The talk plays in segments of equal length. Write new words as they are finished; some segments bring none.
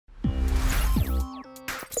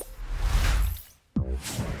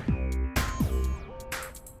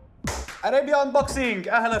ارابيا انبوكسينج،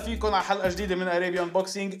 اهلا فيكم على حلقه جديده من ارابيا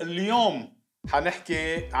انبوكسينج. اليوم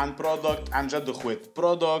حنحكي عن برودكت عن جد اخوات،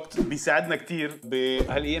 برودكت بيساعدنا كتير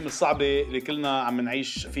بهالايام الصعبه اللي كلنا عم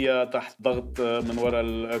نعيش فيها تحت ضغط من وراء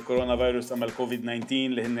الكورونا فيروس اما الكوفيد 19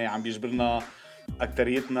 اللي هن عم بيجبرنا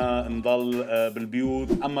اكتريتنا نضل بالبيوت،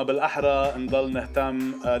 اما بالاحرى نضل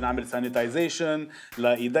نهتم نعمل سانيتايزيشن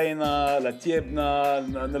لايدينا لتيابنا،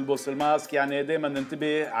 نلبس الماسك، يعني دائما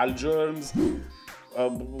ننتبه على الجيرمز.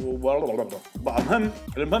 بقى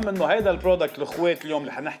المهم انه هيدا البرودكت الاخوات اليوم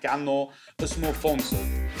اللي حنحكي عنه اسمه فونسو.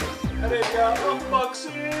 ارابيا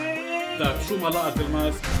انبوكسينج. طيب شو ملاقة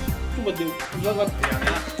الماسك؟ شو بدي جربت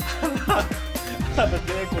يعني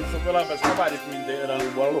بدي اكل شوكولا بس ما بعرف مين بدي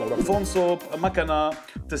اقرا. فونسو مكنه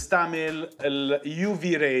بتستعمل اليو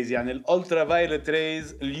في ريز، يعني الالترا فايولت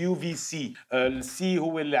ريز، اليو في سي. السي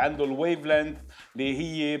هو اللي عنده الويف لينث اللي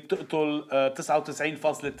هي بتقتل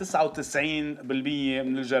 99.99%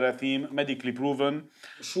 من الجراثيم، ميديكلي بروفن.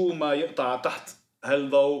 شو ما يقطع تحت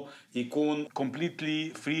هالضوء يكون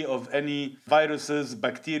completely free of any viruses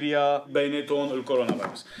بكتيريا، بيناتهم الكورونا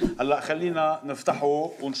فيروس. هلا خلينا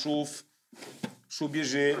نفتحه ونشوف شو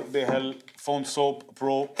بيجي بهالفون سوب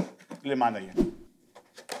برو اللي معنا اياه.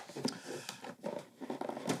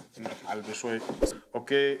 نقلب شوي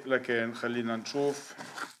اوكي، لكن خلينا نشوف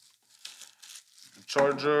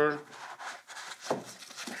التشارجر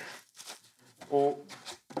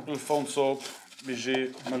والفون سوب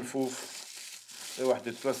بيجي ملفوف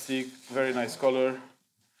بوحدة بلاستيك very nice color.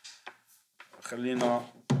 خلينا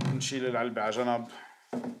نشيل العلبة على جنب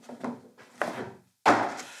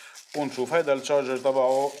ونشوف. هيدا التشارجر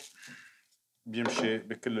تبعه بيمشي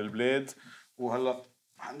بكل البلاد. وهلا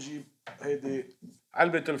حنجيب هيدي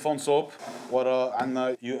علبة الفون سوب، ورا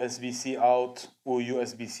عنا USB-C out و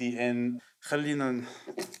USB-C in. خلينا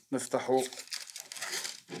نفتحه.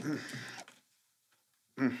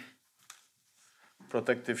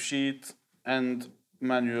 protective sheet and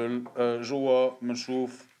manual. جوا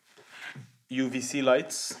بنشوف UVC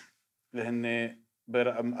lights اللي هن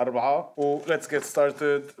برقم 4 و let's get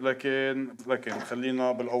started. لكن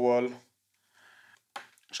خلينا بالأول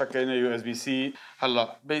شكينا USB-C.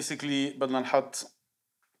 هلا basically بدنا نحط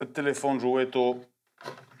التليفون جواته،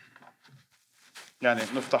 يعني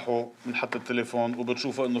نفتحه بنحط التليفون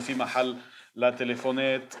وبتشوفوا انه في محل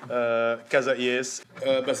لتليفونات كذا قياس.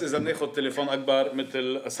 بس اذا بناخذ تليفون اكبر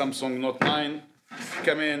مثل سامسونج نوت 9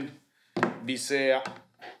 كمان بيساع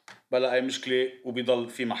بلا اي مشكله وبيضل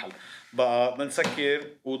في محل. بقى بنسكر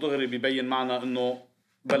ودغري ببين معنا انه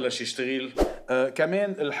بلش يشتغل.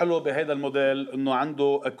 كمان الحلو بهذا الموديل انه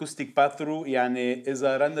عنده اكوستيك باث ثرو، يعني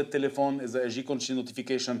اذا رن التليفون اذا اجيكم شي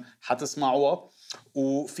نوتيفيكيشن حتسمعوها.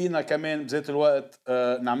 وفينا كمان بذات الوقت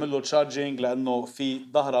نعمل له تشارجينج لانه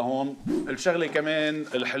في ظهرها هون. الشغله كمان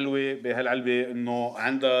الحلوه بهالعلبه انه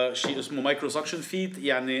عندها شيء اسمه مايكرو سكشن فيت،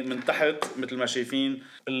 يعني من تحت مثل ما شايفين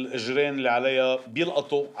الجرين اللي عليها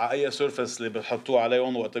بيلقطوا على اي سيرفيس اللي بتحطوه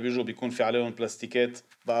عليهم، وقت بيجوا بيكون في عليهم بلاستيكات.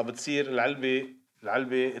 بقى بتصير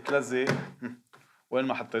العلبه تلزق وين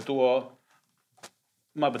ما حطيتوها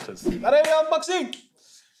ما بتهز. ارابيا انبوكسينج.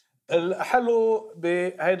 الحلو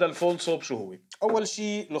بهيدا الفون سوب شو هو؟ اول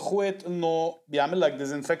شيء الاخوات انه بيعمل لك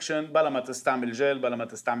ديزنفكشن بلا ما تستعمل جل بلا ما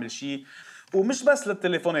تستعمل شيء. ومش بس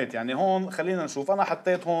للتليفونات، يعني هون خلينا نشوف، انا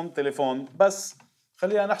حطيت هون تليفون بس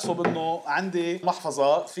خلينا نحسب انه عندي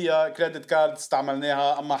محفظه فيها كريدت كارد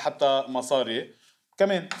استعملناها اما حتى مصاري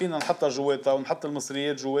كمان فينا نحطها جواتها ونحط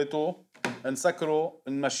المصريات جواته، نسكره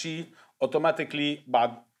نمشيه اوتوماتيكلي.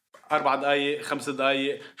 بعد 4 دقايق 5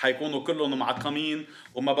 دقايق حيكونوا كلهم معقمين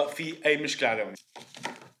وما بقى في اي مشكله عليهم.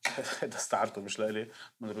 هذا استعرته مش لإلي،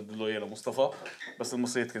 بدي رد له اياه لمصطفى، بس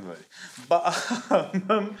المصريات كانوا لإلي. بقى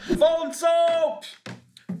فون سوب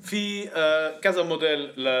في كذا موديل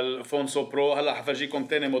للفون سوب برو. هلا حفرجيكم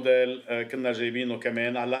تاني موديل كنا جايبينه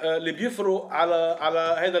كمان. هلا اللي بيفرق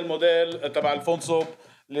على هذا الموديل تبع الفون سوب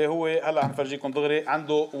اللي هو هلا حنفرجيكم دغري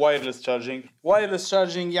عنده وايرلس تشارجينج. وايرلس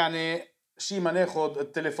تشارجينج يعني شي ما ناخد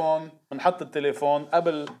التليفون بنحط التليفون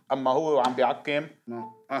قبل اما هو وعم بيعقم.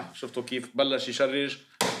 شفتوا كيف بلش يشرج،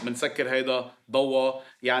 بنسكر هيدا ضوى،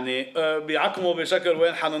 يعني بيعقموا بشكل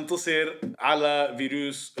وين حننتصر على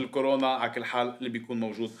فيروس الكورونا على كل حال اللي بيكون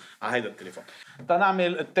موجود على هيدا التليفون.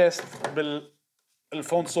 تنعمل التيست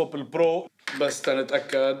بالفون سوب البرو بس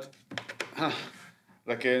تنتأكد.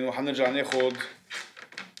 لكن وحنرجع ناخد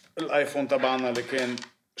الايفون تبعنا اللي كان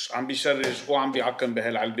عم بيشرج وعم بيعقم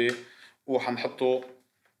بهالعلبة وحنحطه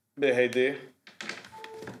بهيدي.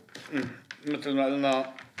 مثل ما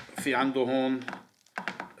قلنا في عنده هون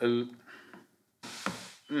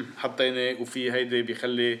حطيناه وفي هيدي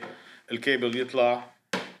بيخلي الكيبل يطلع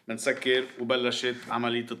بنسكر وبلشت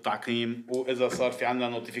عملية التعقيم، وإذا صار في عنا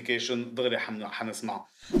نوتيفيكيشن دغري حنسمعه.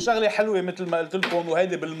 شغلة حلوة مثل ما قلت لكم،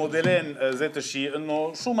 وهيدي بالموديلين ذات الشيء،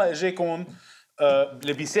 إنه شو ما إجاكم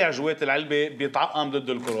اللي بيساع جوات العلبة بيتعقم ضد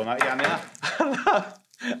الكورونا. يعني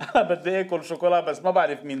أنا بدي آكل شوكولا بس ما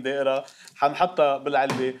بعرف مين دايرها، حنحطها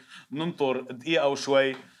بالعلبة ننطر دقيقة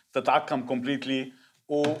وشوي تتعقم كومبليتلي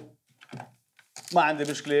ما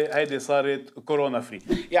عندي مشكلة. هيدي صارت كورونا فري.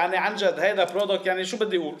 يعني عن جد هيدا برودكت، يعني شو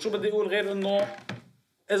بدي اقول غير انه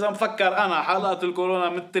اذا مفكر انا حلقة الكورونا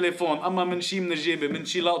من التليفون اما من شي من الجيبة من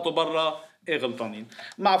شي لقطه برا، ايه غلطانين.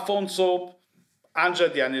 مع فون صوب عن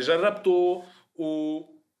جد يعني جربته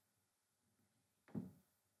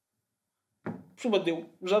شو بدي اقول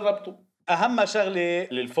جربته. اهم شغله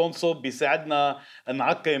اللي الفون صوب بيساعدنا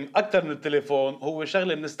نعقم اكثر من التليفون هو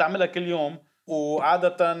شغله بنستعملها كل يوم،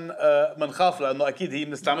 وعادة بنخاف لأنه أكيد هي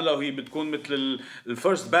بنستعملها وهي بتكون مثل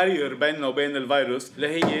الفيرست بارير بيننا وبين الفيروس، اللي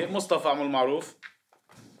هي مصطفى عمل معروف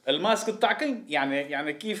الماسك التعقيم.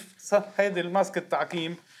 يعني كيف هيدا الماسك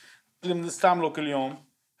التعقيم اللي بنستعمله كل يوم،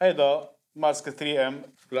 هيدا ماسك 3M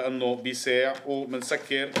لأنه بيساع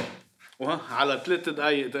وبنسكر على 3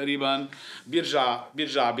 دقايق تقريبا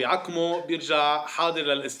بيرجع بيعقمه، بيرجع حاضر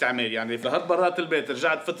للاستعمال. يعني لهاد برات البيت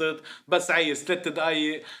رجعت فتت بس عايز 3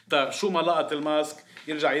 دقايق شو ما لقت الماسك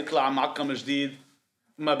يرجع يطلع معقم جديد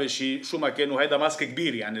ما بشي شو ما كان. وهيدا ماسك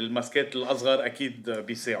كبير، يعني الماسكات الاصغر اكيد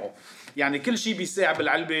بيساعوا. يعني كل شيء بيساع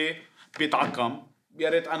بالعلبه بيتعقم. يا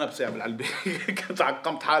ريت انا بساع بالعلبه كنت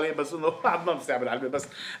عقمت حالي، بس انه بعد ما بساع بالعلبه. بس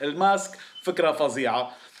الماسك فكره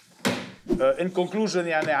فظيعه. ان كونكلوجن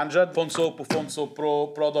يعني عن جد فون سوب وفون سوب برو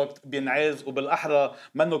برودكت بينعز، وبالاحرى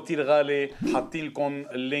منه كتير غالي. حاطين لكم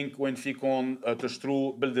اللينك وين فيكم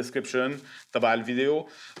تشتروه بالديسكربشن تبع الفيديو.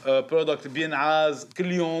 برودكت بينعز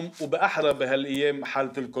كل يوم، وباحرى بهالايام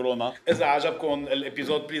حاله الكورونا. اذا عجبكم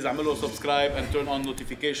الابيزود بليز اعملوا سبسكرايب اند تيرن اون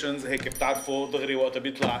نوتيفيكيشنز، هيك بتعرفوا دغري وقت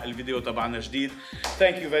بيطلع الفيديو تبعنا جديد.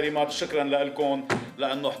 ثانك يو فيري ماتش، شكرا لكم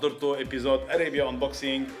لانه حضرتوا ابيزود اريبيا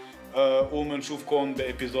انبوكسينج. ومنشوفكم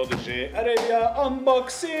بإبيزود الجاي. أريبيا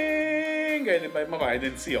أنبوكسينج يعني ما بعد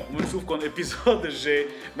نسيها. ومنشوفكم الإبيزود الجاي.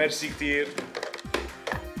 ميرسي كتير.